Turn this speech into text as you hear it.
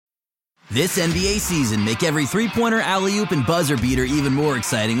This NBA season, make every three-pointer, alley-oop, and buzzer beater even more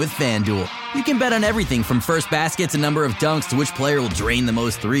exciting with FanDuel. You can bet on everything from first basket to number of dunks to which player will drain the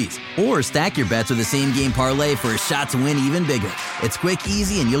most threes. Or stack your bets with a same-game parlay for a shot to win even bigger. It's quick,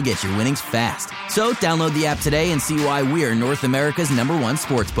 easy, and you'll get your winnings fast. So download the app today and see why we're North America's #1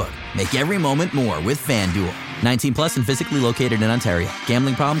 sportsbook. Make every moment more with FanDuel. 19 plus and physically located in Ontario.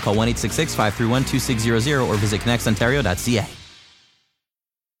 Gambling problem? Call 1-866-531-2600 or visit connectsontario.ca.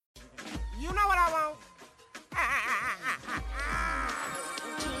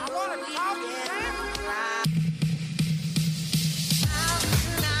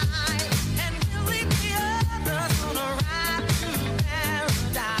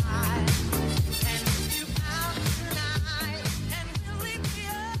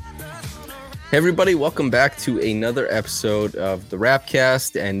 Hey everybody, welcome back to another episode of the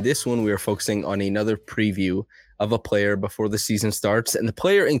Rapcast, and this one we are focusing on another preview of a player before the season starts, and the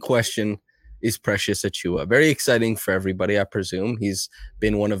player in question is Precious Achiuwa. Very exciting for everybody, I presume. He's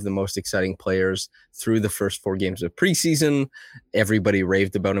been one of the most exciting players through the first 4 games of preseason. Everybody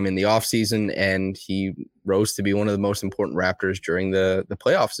raved about him in the offseason, and he rose to be one of the most important Raptors during the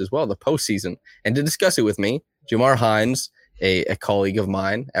playoffs as well, the postseason. And to discuss it with me, Jamar Hines, a colleague of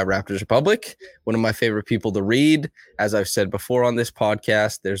mine at Raptors Republic, one of my favorite people to read. As I've said before on this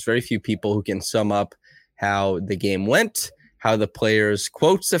podcast, there's very few people who can sum up how the game went, how the players'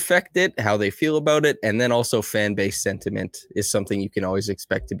 quotes affect it, how they feel about it, and then also fan base sentiment is something you can always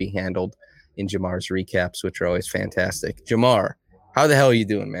expect to be handled in Jamar's recaps, which are always fantastic. Jamar, how the hell are you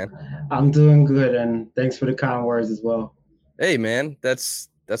doing, man? I'm doing good, and thanks for the kind words as well. Hey, man, that's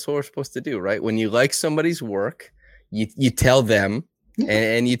what we're supposed to do, right? When you like somebody's work, you tell them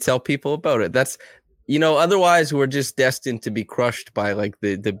and you tell people about it. That's, otherwise we're just destined to be crushed by like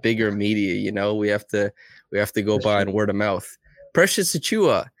the bigger media. We have to go by on word of mouth. Precious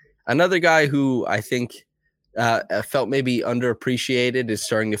Achiuwa, another guy who I think felt maybe underappreciated, is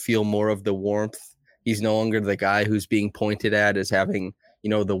starting to feel more of the warmth. He's no longer the guy who's being pointed at as having,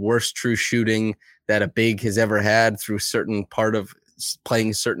 the worst true shooting that a big has ever had through certain part of playing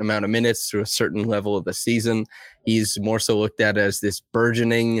a certain amount of minutes through a certain level of the season. He's more so looked at as this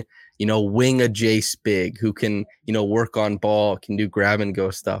burgeoning, wing adjacent big who can, work on ball, can do grab and go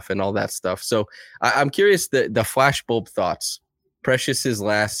stuff and all that stuff. So I'm curious the flashbulb thoughts. Precious's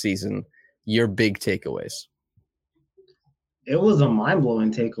last season, your big takeaways. It was a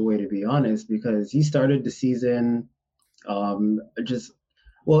mind-blowing takeaway, to be honest, because he started the season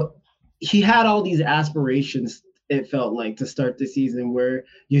he had all these aspirations, it felt like, to start the season, where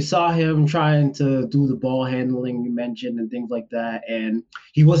you saw him trying to do the ball handling you mentioned and things like that, and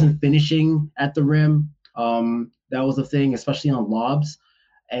he wasn't finishing at the rim. That was a thing, especially on lobs,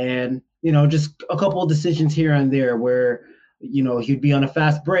 and just a couple of decisions here and there where he'd be on a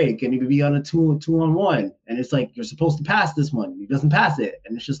fast break and he would be on a two-on-one, and it's like, you're supposed to pass this one, he doesn't pass it,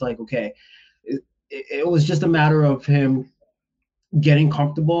 and it's just like, okay, it was just a matter of him getting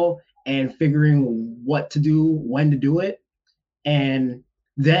comfortable and figuring what to do, when to do it. And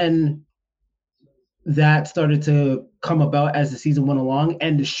then that started to come about as the season went along.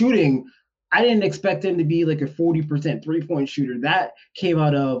 And the shooting, I didn't expect him to be like a 40% three-point shooter. That came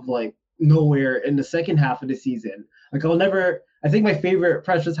out of like nowhere in the second half of the season. Like I think my favorite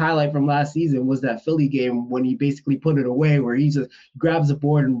Precious highlight from last season was that Philly game when he basically put it away, where he just grabs a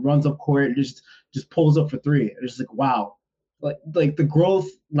board and runs up court and just pulls up for three. It's just like, wow. Like the growth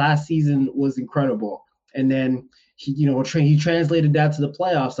last season was incredible, and then he translated that to the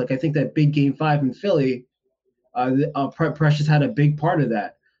playoffs. Like, I think that big Game 5 in Philly, Precious had a big part of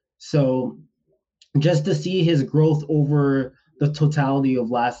that. So just to see his growth over the totality of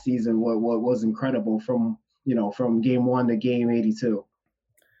last season, what was incredible from Game 1 to Game 82.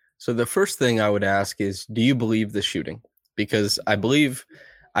 So the first thing I would ask is, do you believe the shooting? Because I believe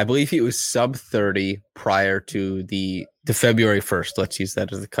he was sub 30 prior to the February 1st. Let's use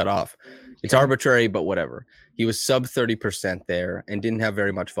that as the cutoff. It's arbitrary, but whatever. He was sub 30% there and didn't have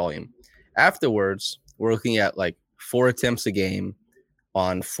very much volume. Afterwards, we're looking at like 4 attempts a game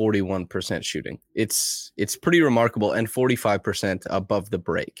on 41% shooting. It's pretty remarkable, and 45% above the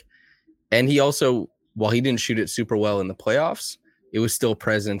break. And he also, while he didn't shoot it super well in the playoffs, it was still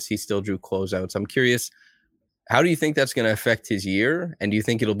presence. He still drew closeouts. I'm curious, how do you think that's going to affect his year? And do you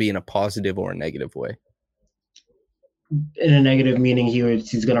think it'll be in a positive or a negative way? In a negative meaning,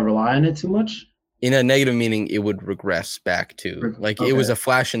 he's going to rely on it too much? In a negative meaning, it would regress back to It was a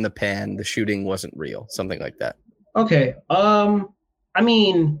flash in the pan. The shooting wasn't real, something like that. Okay. I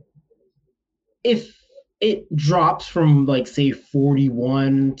mean, if it drops from like say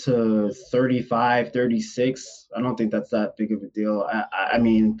 41 to 35, 36, I don't think that's that big of a deal. I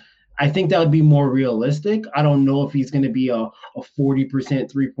mean, I think that would be more realistic. I don't know if he's going to be a 40%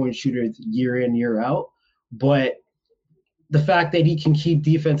 3-point shooter year in, year out, but the fact that he can keep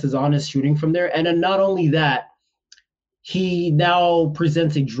defenses honest shooting from there, and then not only that, he now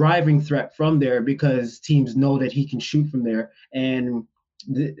presents a driving threat from there because teams know that he can shoot from there. And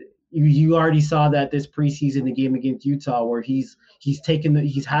you already saw that this preseason, the game against Utah, where he's catching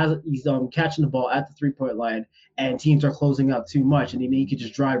the ball at the 3-point line, and teams are closing out too much, and he could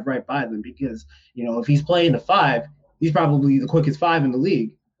just drive right by them because if he's playing the 5, he's probably the quickest 5 in the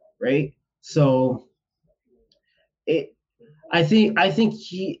league, right? So I think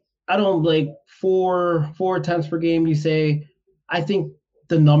I don't like four attempts per game. You say, I think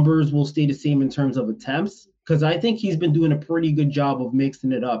the numbers will stay the same in terms of attempts because I think he's been doing a pretty good job of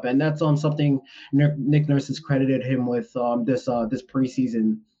mixing it up, and that's something Nick Nurse has credited him with this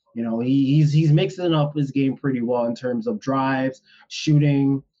preseason. He's mixing up his game pretty well in terms of drives,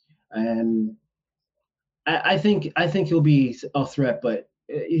 shooting, and I think he'll be a threat, but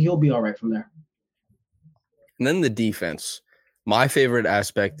he'll be all right from there. And then the defense. My favorite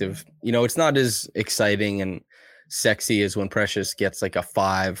aspect of, it's not as exciting and sexy as when Precious gets like a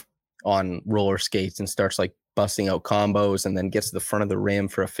 5 on roller skates and starts like busting out combos and then gets to the front of the rim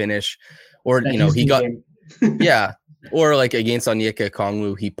for a finish. Or, he got, yeah. Or like against Onyeka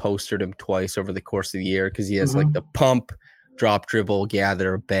Okongwu, he postered him twice over the course of the year because he has like the pump, drop, dribble,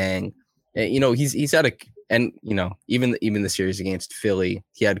 gather, bang. And, he's had even the series against Philly,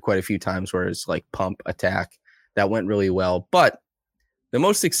 he had quite a few times where it's like pump attack. That went really well. But the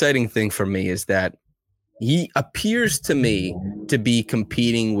most exciting thing for me is that he appears to me to be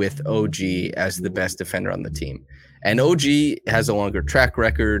competing with OG as the best defender on the team. And OG has a longer track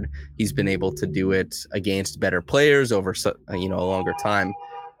record. He's been able to do it against better players over a longer time.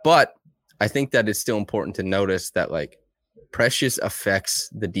 But I think that it's still important to notice that like Precious affects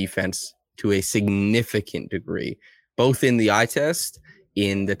the defense to a significant degree, both in the eye test,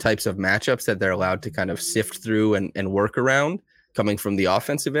 in the types of matchups that they're allowed to kind of sift through and work around coming from the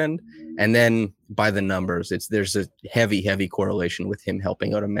offensive end. And then by the numbers, there's a heavy correlation with him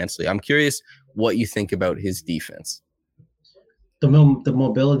helping out immensely. I'm curious what you think about his defense. The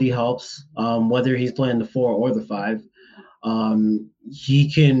mobility helps, whether he's playing the 4 or the 5. He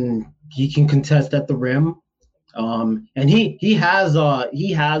can contest at the rim. And he has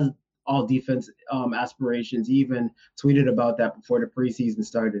all defense aspirations. He even tweeted about that before the preseason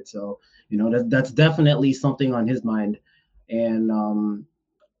started. So, that's definitely something on his mind. And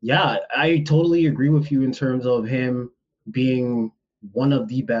I totally agree with you in terms of him being one of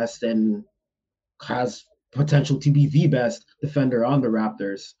the best and has potential to be the best defender on the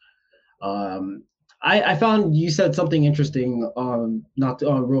Raptors. I found you said something interesting,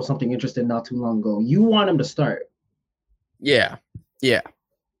 wrote something interesting not too long ago. You want him to start. Yeah.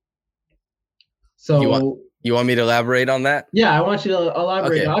 So you want me to elaborate on that? Yeah, I want you to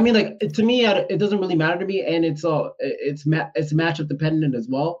elaborate. Okay. I mean, like to me, it doesn't really matter to me, and it's matchup dependent as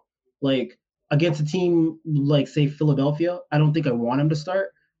well. Like against a team like say Philadelphia, I don't think I want him to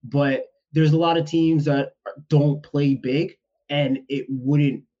start, but there's a lot of teams that don't play big, and it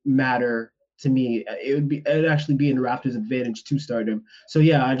wouldn't matter to me. It'd actually be in the Raptors' advantage to start him. So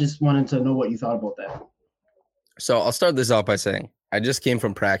yeah, I just wanted to know what you thought about that. So I'll start this off by saying I just came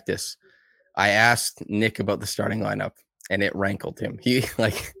from practice. I asked Nick about the starting lineup and it rankled him. He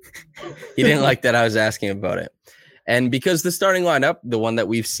didn't like that I was asking about it. And because the starting lineup, the one that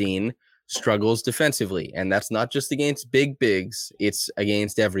we've seen, struggles defensively. And that's not just against big bigs, it's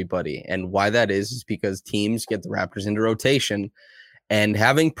against everybody. And why that is because teams get the Raptors into rotation, and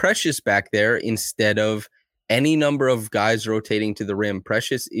having Precious back there instead of any number of guys rotating to the rim,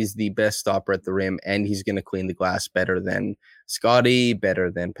 Precious is the best stopper at the rim, and he's going to clean the glass better than Scotty, better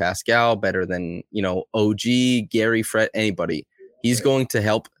than Pascal, better than, OG, Gary, Fred, anybody. He's going to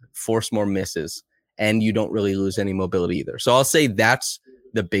help force more misses, and you don't really lose any mobility either. So I'll say that's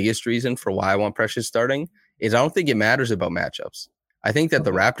the biggest reason for why I want Precious starting is I don't think it matters about matchups. I think that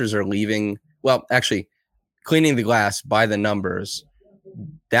the Raptors are cleaning the glass by the numbers.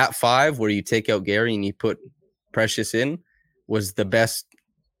 That 5 where you take out Gary and you put Precious in was the best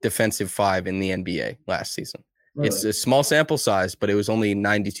defensive 5 in the NBA last season. Really? It's a small sample size, but it was only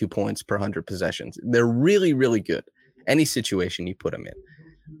 92 points per 100 possessions. They're really, really good. Any situation you put them in.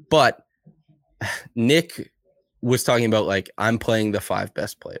 But Nick was talking about I'm playing the 5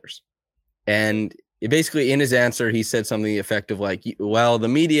 best players. And basically in his answer, he said something effective like, well, the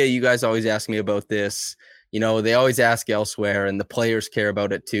media, you guys always ask me about this. They always ask elsewhere and the players care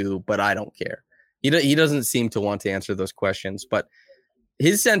about it too, but I don't care. He doesn't seem to want to answer those questions, but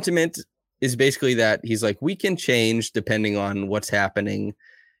his sentiment is basically that he's like, we can change depending on what's happening.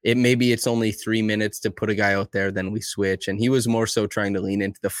 maybe it's only 3 minutes to put a guy out there, then we switch. And he was more so trying to lean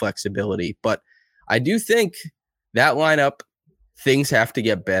into the flexibility. But I do think that lineup, things have to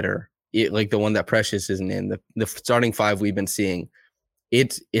get better. Like the one that Precious isn't in, the starting five we've been seeing,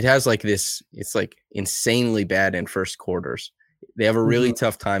 it has like this, it's like insanely bad in first quarters. They have a really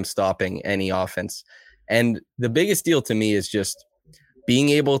tough time stopping any offense. And the biggest deal to me is just being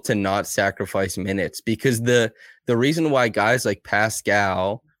able to not sacrifice minutes, because the reason why guys like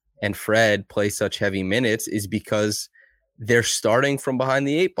Pascal and Fred play such heavy minutes is because they're starting from behind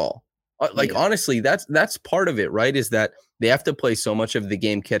the 8 ball. Like, honestly, that's part of it, right? Is that they have to play so much of the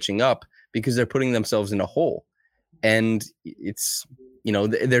game catching up because they're putting themselves in a hole. And it's,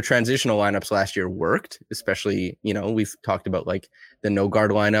 their transitional lineups last year worked, especially, we've talked about like the no guard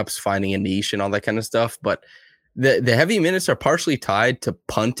lineups, finding a niche and all that kind of stuff. But the heavy minutes are partially tied to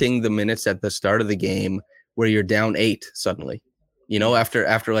punting the minutes at the start of the game where you're down 8 suddenly,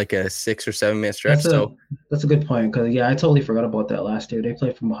 after like a 6 or 7 minute stretch. That's a good point, because I totally forgot about that last year. They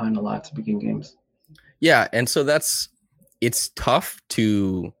played from behind a lot to begin games. Yeah, and so it's tough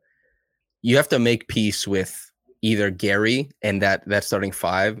you have to make peace with either Gary and that starting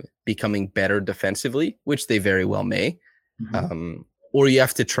five becoming better defensively, which they very well may, or you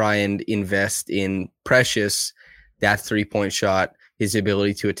have to try and invest in Precious, that 3-point shot, his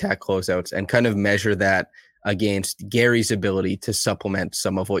ability to attack closeouts, and kind of measure that against Gary's ability to supplement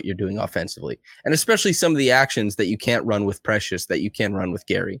some of what you're doing offensively. And especially some of the actions that you can't run with Precious that you can run with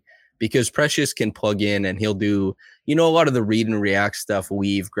Gary, because Precious can plug in and he'll do, a lot of the read and react stuff,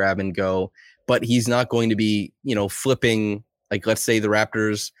 weave, grab and go, but he's not going to be, flipping. Like, let's say the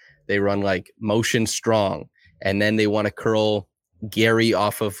Raptors, they run like motion strong, and then they want to curl Gary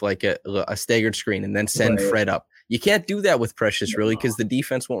off of like a staggered screen and then send Fred up. You can't do that with Precious, really, because the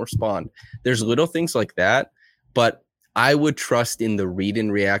defense won't respond. There's little things like that, but I would trust in the read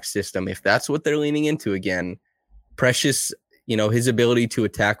and react system. If that's what they're leaning into again, Precious, his ability to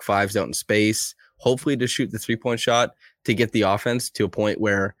attack fives out in space, hopefully to shoot the 3-point shot, to get the offense to a point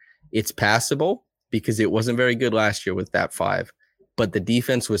where it's passable, because it wasn't very good last year with that 5. But the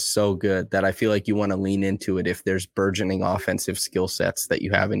defense was so good that I feel like you want to lean into it if there's burgeoning offensive skill sets that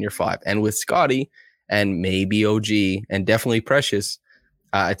you have in your 5. And with Scotty and maybe OG and definitely Precious,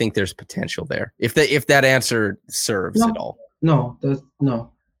 I think there's potential there. If that answer serves at all. No,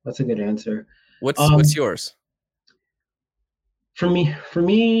 that's a good answer. What's yours? For me,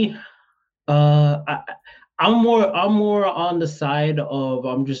 I'm more on the side of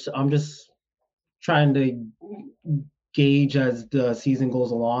I'm just trying to gauge as the season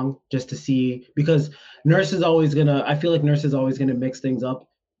goes along, just to see, because I feel like Nurse is always gonna mix things up,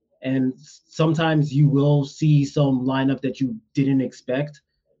 and sometimes you will see some lineup that you didn't expect,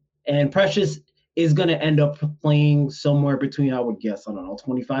 and Precious is gonna end up playing somewhere between, I would guess, I don't know,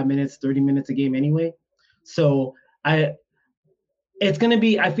 25 minutes, 30 minutes a game anyway. So I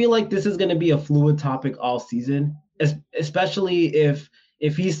feel like this is gonna be a fluid topic all season, especially if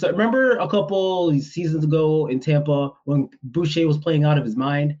he's, remember a couple seasons ago in Tampa when Boucher was playing out of his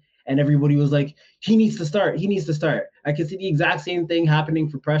mind and everybody was like, he needs to start. I can see the exact same thing happening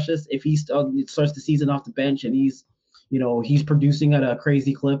for Precious if he starts the season off the bench and he's producing at a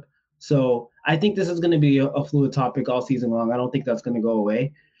crazy clip. So I think this is going to be a fluid topic all season long. I don't think that's going to go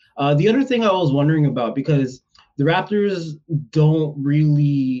away. The other thing I was wondering about, because the Raptors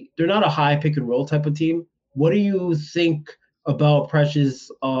they're not a high pick and roll type of team. What do you think about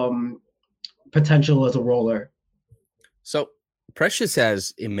Precious' potential as a roller? So Precious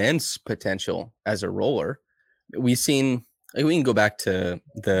has immense potential as a roller. We can go back to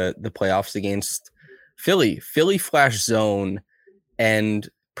the playoffs against Philly. Philly flash zone, and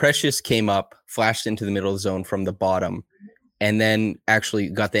Precious came up, flashed into the middle of the zone from the bottom, and then actually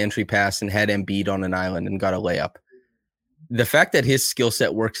got the entry pass and had Embiid on an island and got a layup. The fact that his skill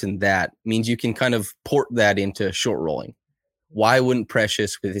set works in that means you can kind of port that into short rolling. Why wouldn't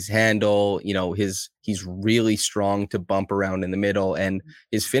Precious, with his handle, he's really strong to bump around in the middle, and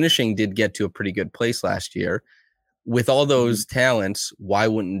his finishing did get to a pretty good place last year. With all those talents, why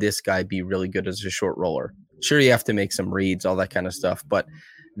wouldn't this guy be really good as a short roller? Sure, you have to make some reads, all that kind of stuff, but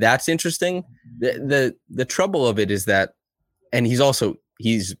that's interesting. The trouble of it is that, and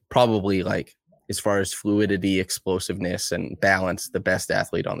he's probably, like, as far as fluidity, explosiveness, and balance, the best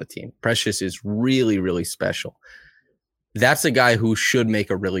athlete on the team. Precious is really, really special. That's a guy who should make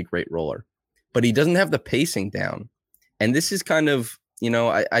a really great roller, but he doesn't have the pacing down. And this is kind of,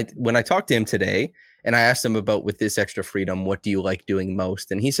 I when I talked to him today and I asked him about, with this extra freedom, what do you like doing most?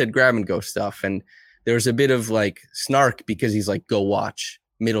 And he said grab and go stuff. And there was a bit of like snark, because he's like, go watch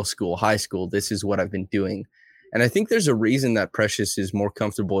middle school, high school. This is what I've been doing. And I think there's a reason that Precious is more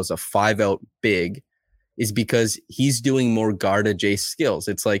comfortable as a 5-out big is because he's doing more guard adjacent skills.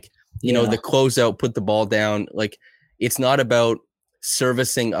 It's like, you know, the closeout, put the ball down. Like, it's not about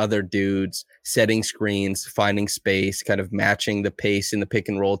servicing other dudes, setting screens, finding space, kind of matching the pace in the pick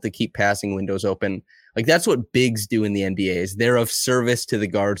and roll to keep passing windows open. Like, that's what bigs do in the NBA is they're of service to the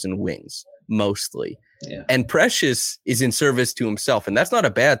guards and wings mostly. Yeah. And Precious is in service to himself. And that's not a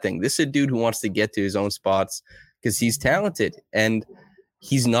bad thing. This is a dude who wants to get to his own spots because he's talented and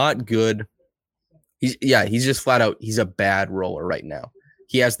he's not good. He's just flat out, he's a bad roller right now.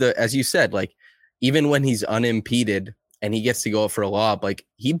 He has as you said, like, even when he's unimpeded and he gets to go up for a lob, like,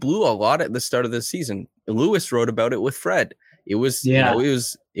 he blew a lot at the start of the season. Lewis wrote about it with Fred. It was,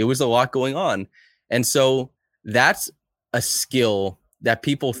 it was a lot going on. And so that's a skill that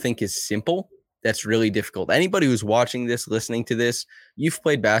people think is simple. That's really difficult. Anybody who's watching this, listening to this, you've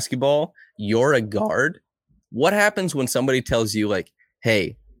played basketball, you're a guard. What happens when somebody tells you, like,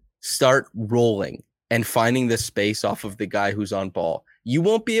 hey, start rolling and finding the space off of the guy who's on ball? You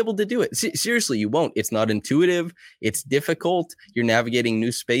won't be able to do it. Seriously, you won't. It's not intuitive. It's difficult. You're navigating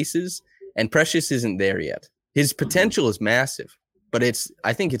new spaces, and Precious isn't there yet. His potential is massive, but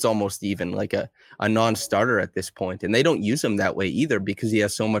I think it's almost even like a non-starter at this point. And they don't use him that way either because he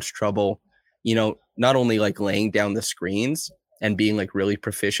has so much trouble, you know, not only like laying down the screens and being like really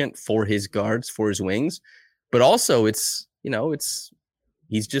proficient for his guards, for his wings, but also he's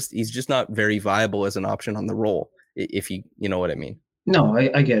just not very viable as an option on the roll, if you know what I mean. No,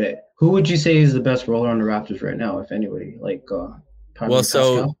 I get it. Who would you say is the best roller on the Raptors right now, if anybody? Like,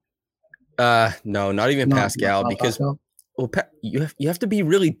 Pascal? No, not even Pascal, because Pascal? You have to be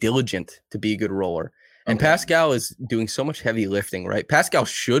really diligent to be a good roller. And Pascal is doing so much heavy lifting, right? Pascal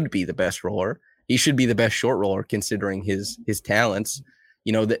should be the best roller. He should be the best short roller considering his talents.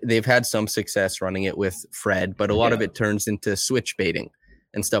 You know, they've had some success running it with Fred, but a lot of it turns into switch baiting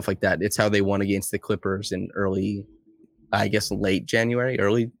and stuff like that. It's how they won against the Clippers in late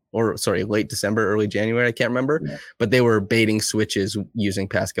December, early January. I can't remember, but they were baiting switches using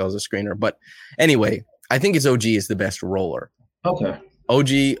Pascal as a screener. But anyway, I think OG is the best roller. Okay.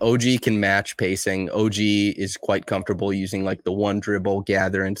 OG can match pacing. OG is quite comfortable using like the one dribble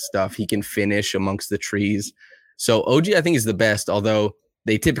gather and stuff. He can finish amongst the trees. So OG, I think, is the best, although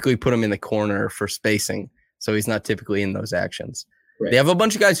they typically put him in the corner for spacing. So he's not typically in those actions. Right. They have a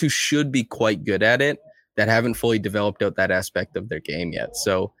bunch of guys who should be quite good at it that haven't fully developed out that aspect of their game yet.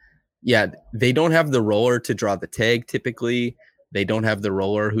 So yeah, they don't have the roller to draw the tag typically. They don't have the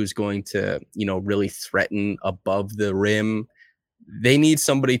roller who's going to, you know, really threaten above the rim. They need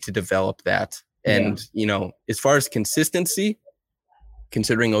somebody to develop that. And, you know, as far as consistency,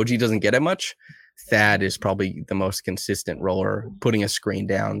 considering OG doesn't get it much, Thad is probably the most consistent roller, putting a screen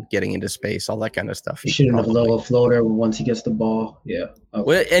down, getting into space, all that kind of stuff. He shouldn't have a little floater once he gets the ball. Yeah. Okay.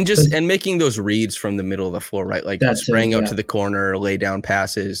 Well, and making those reads from the middle of the floor, right? Like spraying out to the corner, lay down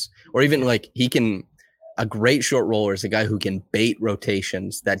passes, or even like a great short roller is a guy who can bait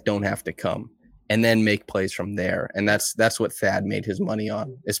rotations that don't have to come and then make plays from there. And that's what Thad made his money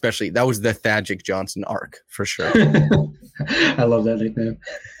on. Especially that was the Thagic Johnson arc for sure. I love that nickname.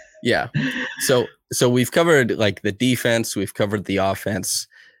 Yeah. So we've covered like the defense, we've covered the offense.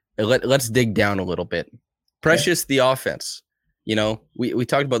 Let's dig down a little bit. Precious, the offense. You know, we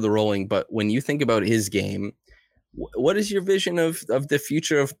talked about the rolling, but when you think about his game, what is your vision of the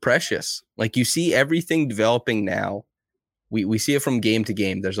future of Precious? Like, you see everything developing now. We see it from game to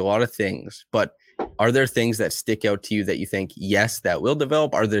game. There's a lot of things, but are there things that stick out to you that you think, yes, that will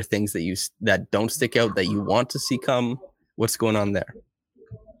develop? Are there things that don't stick out that you want to see come? What's going on there?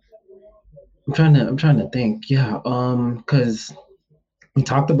 I'm trying to think. Yeah. Because we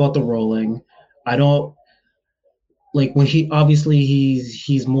talked about the rolling. I don't like when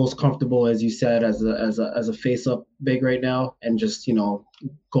he's most comfortable, as you said, as a face up big right now, and just, you know,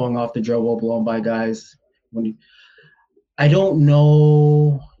 going off the dribble, blown by guys. I don't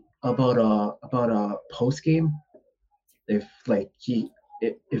know about a post game, if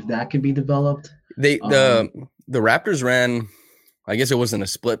that could be developed. The Raptors ran, I guess it wasn't a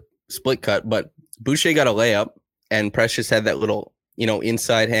split cut, but Boucher got a layup and Precious had that little, you know,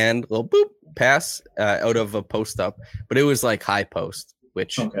 inside hand, little boop pass out of a post up, but it was like high post,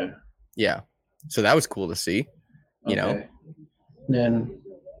 which yeah. So that was cool to see, you know. Then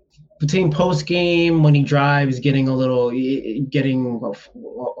between post game, when he drives, developing a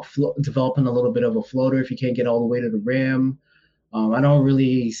little bit of a floater if he can't get all the way to the rim. I don't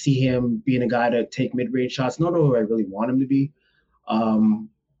really see him being a guy to take mid-range shots, nor do I really want him to be.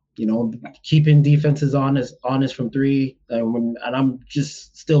 You know, keeping defenses honest from three. And I'm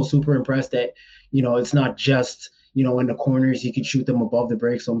just still super impressed that It's not just, in the corners, he can shoot them above the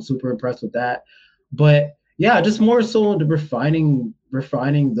break. So I'm super impressed with that. But yeah, just more so into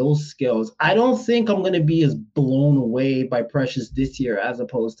refining those skills. I don't think I'm going to be as blown away by Precious this year as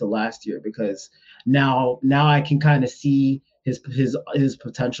opposed to last year, because now I can kind of see his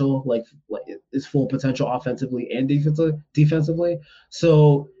potential, like his full potential offensively and defensively.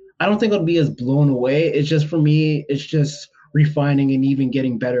 So I don't think I'll be as blown away. It's just, for me, it's just refining and even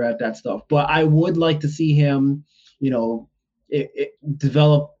getting better at that stuff. But I would like to see him,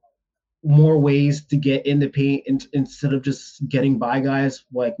 develop more ways to get in the paint instead of just getting by guys,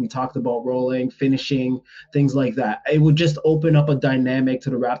 like we talked about, rolling, finishing, things like that. It would just open up a dynamic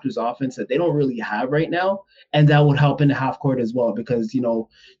to the Raptors offense that they don't really have right now, and that would help in the half court as well, because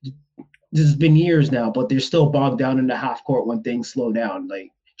this has been years now, but they're still bogged down in the half court when things slow down.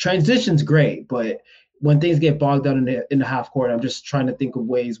 Like, transition's great, but when things get bogged down in the half court, I'm just trying to think of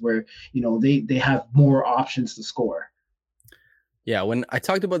ways where they have more options to score. Yeah, when I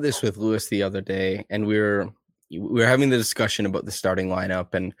talked about this with Lewis the other day, and we were having the discussion about the starting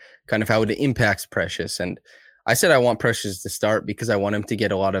lineup and kind of how it impacts Precious, and I said I want Precious to start because I want him to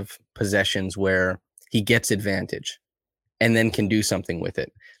get a lot of possessions where he gets advantage and then can do something with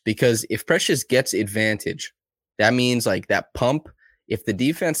it. Because if Precious gets advantage, that means like that pump, if the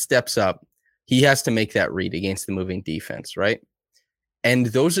defense steps up, he has to make that read against the moving defense, right? And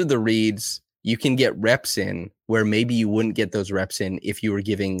those are the reads you can get reps in where maybe you wouldn't get those reps in if you were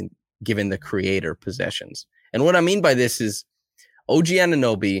given the creator possessions. And what I mean by this is OG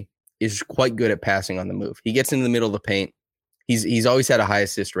Anunoby is quite good at passing on the move. He gets into the middle of the paint. He's always had a high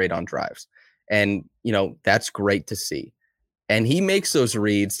assist rate on drives. And, that's great to see. And he makes those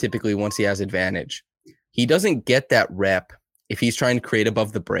reads typically once he has advantage. He doesn't get that rep if he's trying to create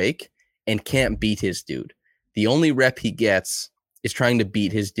above the break and can't beat his dude. The only rep he gets is trying to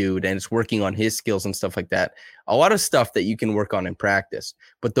beat his dude, and it's working on his skills and stuff like that. A lot of stuff that you can work on in practice,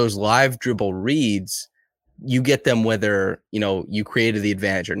 but those live dribble reads, you get them whether, you created the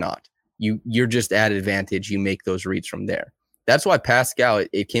advantage or not. You're just at advantage. You make those reads from there. That's why Pascal,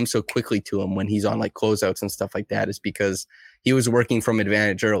 it came so quickly to him when he's on like closeouts and stuff like that, is because he was working from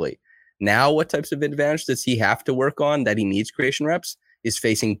advantage early. Now, what types of advantage does he have to work on that he needs creation reps is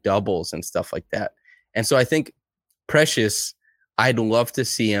facing doubles and stuff like that. And so I think Precious, I'd love to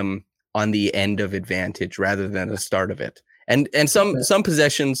see him on the end of advantage rather than the start of it. And some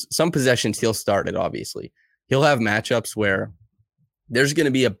possessions he'll start it, obviously. He'll have matchups where there's going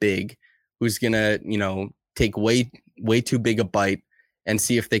to be a big who's going to, take way too big a bite and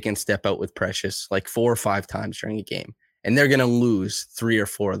see if they can step out with Precious like 4 or 5 times during a game. And they're going to lose 3 or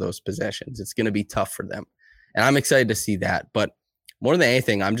 4 of those possessions. It's going to be tough for them. And I'm excited to see that. But more than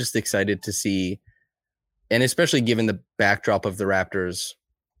anything, I'm just excited to see, and especially given the backdrop of the Raptors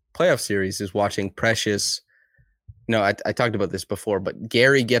playoff series, is watching Precious. I talked about this before, but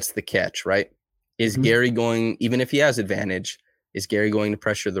Gary gets the catch, right? Is Gary going, even if he has advantage, is Gary going to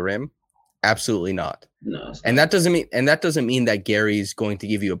pressure the rim? Absolutely not. No. And that doesn't mean that Gary's going to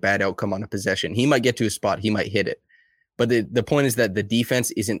give you a bad outcome on a possession. He might get to a spot, he might hit it. But the point is that the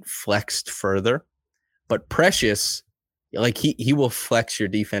defense isn't flexed further. But Precious, like he will flex your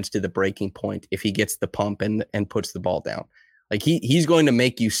defense to the breaking point if he gets the pump and puts the ball down. Like he's going to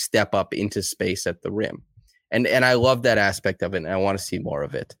make you step up into space at the rim. And I love that aspect of it, and I want to see more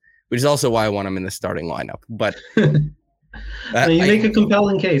of it, which is also why I want him in the starting lineup. But you make a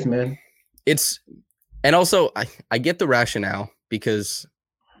compelling case, man. And also I get the rationale, because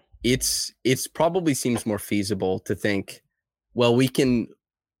it's probably seems more feasible to think, well, we can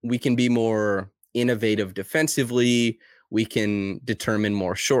be more innovative defensively, we can determine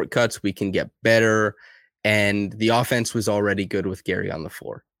more shortcuts, we can get better, and the offense was already good with Gary on the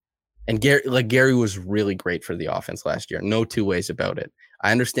floor. And Gary was really great for the offense last year. No two ways about it.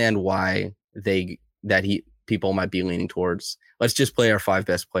 I understand why people might be leaning towards, let's just play our 5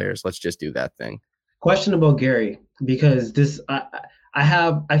 best players. Let's just do that thing. Question about Gary, because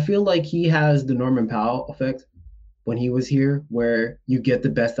I feel like he has the Norman Powell effect when he was here, where you get the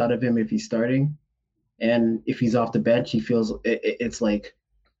best out of him if he's starting, and if he's off the bench, he feels it's like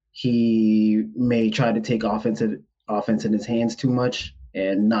he may try to take offense in his hands too much,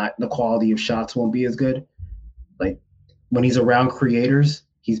 and not the quality of shots won't be as good. Like when he's around creators,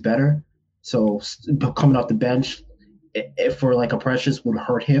 he's better. So coming off the bench for like a Precious would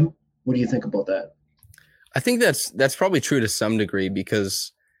hurt him. What do you think about that? I think that's probably true to some degree,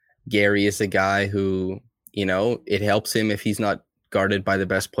 because Gary is a guy who, it helps him if he's not guarded by the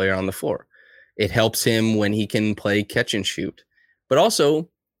best player on the floor. It helps him when he can play catch and shoot. But also,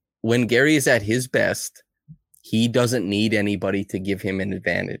 when Gary is at his best, he doesn't need anybody to give him an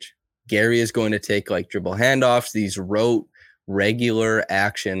advantage. Gary is going to take like dribble handoffs, these rote, regular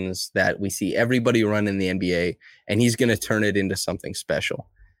actions that we see everybody run in the NBA, and he's going to turn it into something special.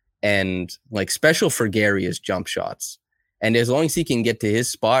 And like special for Gary is jump shots. And as long as he can get to his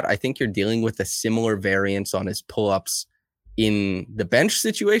spot, I think you're dealing with a similar variance on his pull-ups in the bench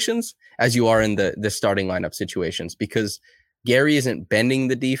situations as you are in the starting lineup situations, because Gary isn't bending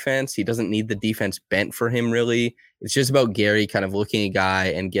the defense. He doesn't need the defense bent for him, really. It's just about Gary kind of looking a guy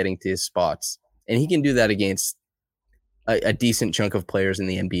and getting to his spots. And he can do that against a decent chunk of players in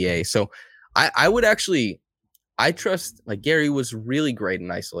the NBA. So I would actually, I trust, like, Gary was really great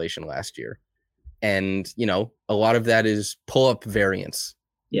in isolation last year. And, you know, a lot of that is pull-up variance.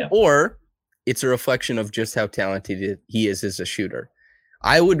 Yeah. Or it's a reflection of just how talented he is as a shooter.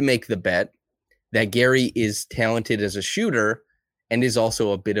 I would make the bet that Gary is talented as a shooter and is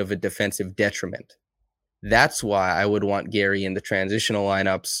also a bit of a defensive detriment. That's why I would want Gary in the transitional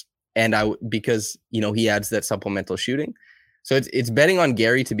lineups, and because, you know, he adds that supplemental shooting. So it's betting on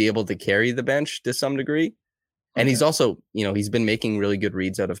Gary to be able to carry the bench to some degree. And he's also, you know, he's been making really good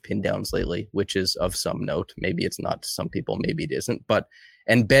reads out of pin downs lately, which is of some note. Maybe it's not to some people, maybe it isn't,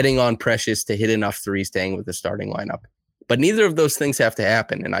 and betting on Precious to hit enough threes staying with the starting lineup. But neither of those things have to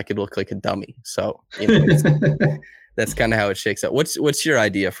happen, and I could look like a dummy. So, you know, that's kind of how it shakes out. What's your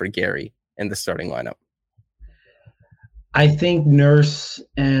idea for Gary and the starting lineup? I think Nurse,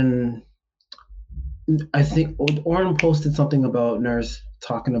 and I think Oren posted something about Nurse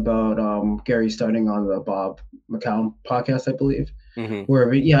talking about Gary starting on the Bob McCown podcast, I believe.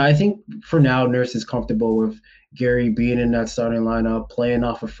 Where, yeah, I think for now Nurse is comfortable with Gary being in that starting lineup, playing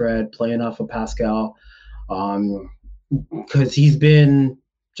off of Fred, playing off of Pascal, because he's been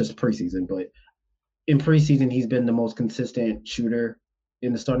just preseason, but in preseason he's been the most consistent shooter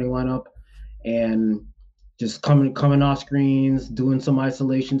in the starting lineup, and just coming off screens, doing some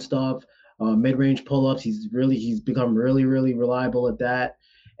isolation stuff, mid-range pull-ups. He's become really, really reliable at that.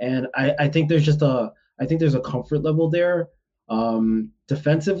 And I think there's a comfort level there.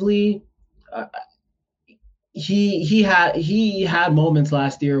 Defensively, he had moments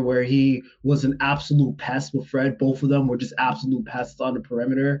last year where he was an absolute pest with Fred. Both of them were just absolute pests on the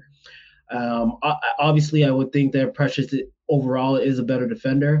perimeter. Obviously, I would think that Precious overall is a better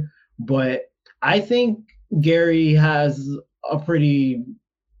defender, but I think Gary has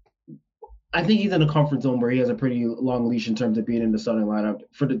I think he's in a comfort zone where he has a pretty long leash in terms of being in the starting lineup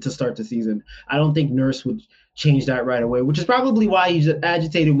to start the season. I don't think Nurse would change that right away, which is probably why he's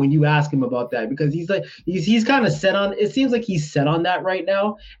agitated when you ask him about that, because he's kind of set on, it seems like he's set on that right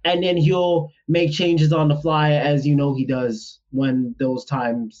now, and then he'll make changes on the fly, as you know he does when those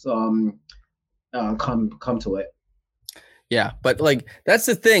times come to it. Yeah, but like that's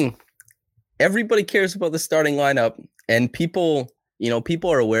the thing. Everybody cares about the starting lineup, and people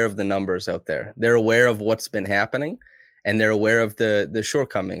are aware of the numbers out there. They're aware of what's been happening, and they're aware of the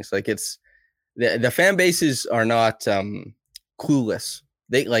shortcomings. Like it's the fan bases are not clueless.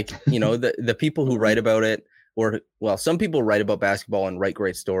 They the people who write about it, some people write about basketball and write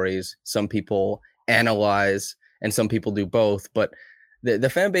great stories. Some people analyze, and some people do both. But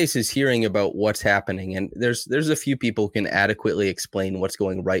the fan base is hearing about what's happening, and there's a few people who can adequately explain what's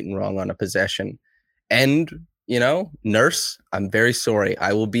going right and wrong on a possession. And Nurse, I'm very sorry.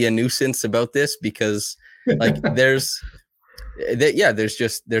 I will be a nuisance about this because there's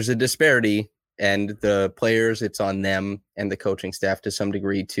a disparity, and the players, it's on them and the coaching staff to some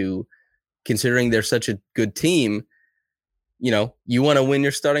degree to, considering they're such a good team, you want to win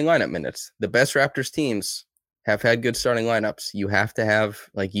your starting lineup minutes. The best Raptors teams have had good starting lineups. You have to have,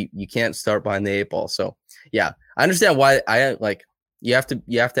 you can't start behind the 8 ball. So yeah, I understand why you have to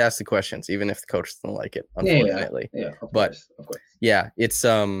ask the questions, even if the coach doesn't like it, unfortunately. Yeah, of course. Yeah, it's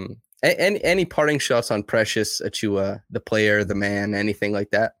any parting shots on Precious Achiuwa, the player, the man, anything like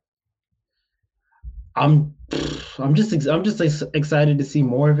that? I'm just excited to see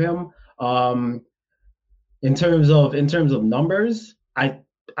more of him. In terms of numbers, I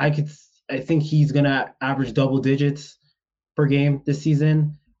think he's gonna average double digits per game this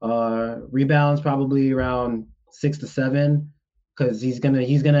season. Rebounds probably around 6 to 7. Because he's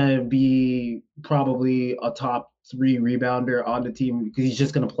gonna be probably a top 3 rebounder on the team, because he's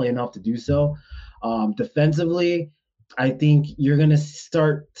just gonna play enough to do so. Defensively, I think you're gonna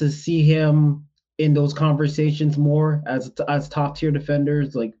start to see him in those conversations more as top tier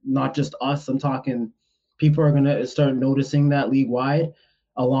defenders, like not just us. I'm talking people are gonna start noticing that league wide,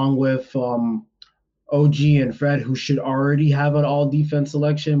 along with OG and Fred, who should already have an all defense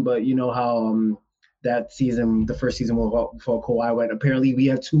selection, but you know how that season, the first season before Kawhi went. Apparently, we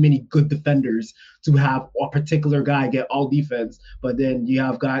have too many good defenders to have a particular guy get all defense. But then you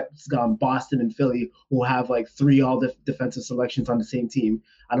have got Boston and Philly who have like 3 all defensive selections on the same team.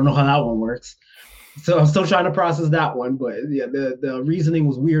 I don't know how that one works. So I'm still trying to process that one. But yeah, the reasoning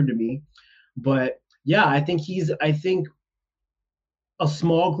was weird to me. But yeah, I think a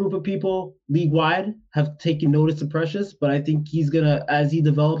small group of people league wide have taken notice of Precious, but I think he's gonna, as he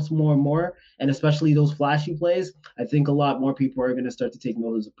develops more and more, and especially those flashy plays, I think a lot more people are gonna start to take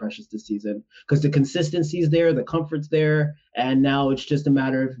notice of Precious this season because the consistency is there, the comfort's there, and now it's just a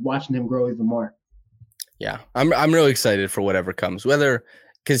matter of watching him grow even more. Yeah, I'm really excited for whatever comes, whether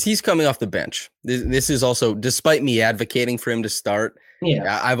because he's coming off the bench. This is also, despite me advocating for him to start.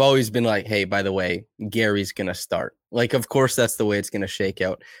 Yeah, I've always been like, hey, by the way, Gary's gonna start. Like, of course, that's the way it's gonna shake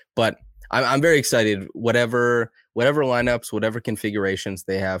out. But I'm very excited. Whatever lineups, whatever configurations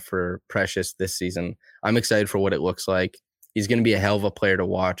they have for Precious this season, I'm excited for what it looks like. He's gonna be a hell of a player to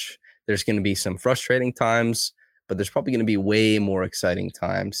watch. There's gonna be some frustrating times, but there's probably gonna be way more exciting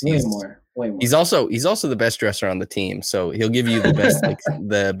times. Way more. He's also the best dresser on the team, so he'll give you the best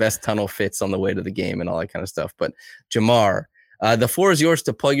the best tunnel fits on the way to the game and all that kind of stuff. But Jamar, the floor is yours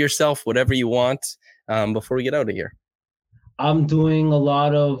to plug yourself, whatever you want, before we get out of here. I'm doing a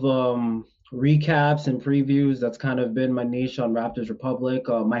lot of recaps and previews. That's kind of been my niche on Raptors Republic.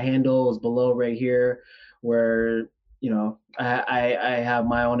 My handle is below right here, where I have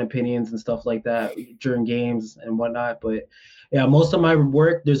my own opinions and stuff like that during games and whatnot. But yeah, most of my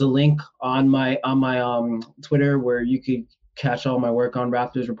work, there's a link on my Twitter where you could catch all my work on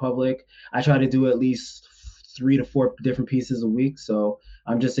Raptors Republic. I try to do at least 3 to 4 different pieces a week. So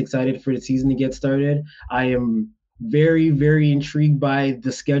I'm just excited for the season to get started. I am very, very intrigued by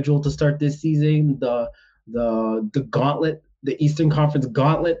the schedule to start this season, the gauntlet, the Eastern Conference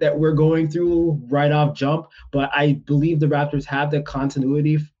gauntlet that we're going through right off jump. But I believe the Raptors have the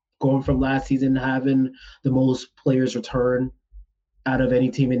continuity going from last season, having the most players return out of any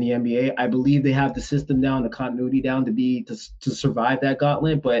team in the NBA. I believe they have the system down, the continuity down to survive that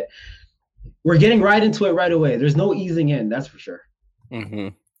gauntlet. But we're getting right into it right away. There's no easing in, that's for sure. Mm-hmm.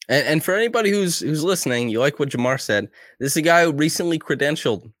 And for anybody who's listening, you like what Jamar said, this is a guy who recently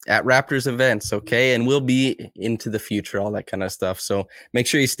credentialed at Raptors events, okay? And will be into the future, all that kind of stuff. So make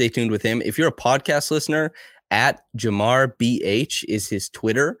sure you stay tuned with him. If you're a podcast listener, at Jamar BH is his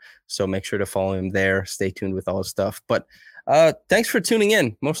Twitter. So make sure to follow him there. Stay tuned with all his stuff. But thanks for tuning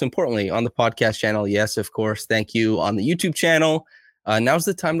in, most importantly, on the podcast channel. Yes, of course. Thank you on the YouTube channel. Now's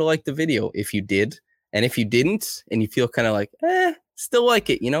the time to like the video if you did. And if you didn't, and you feel kind of like, still like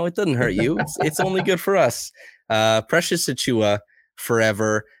it, it doesn't hurt you. It's only good for us. Precious Achiuwa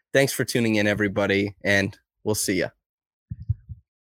forever. Thanks for tuning in, everybody, and we'll see ya.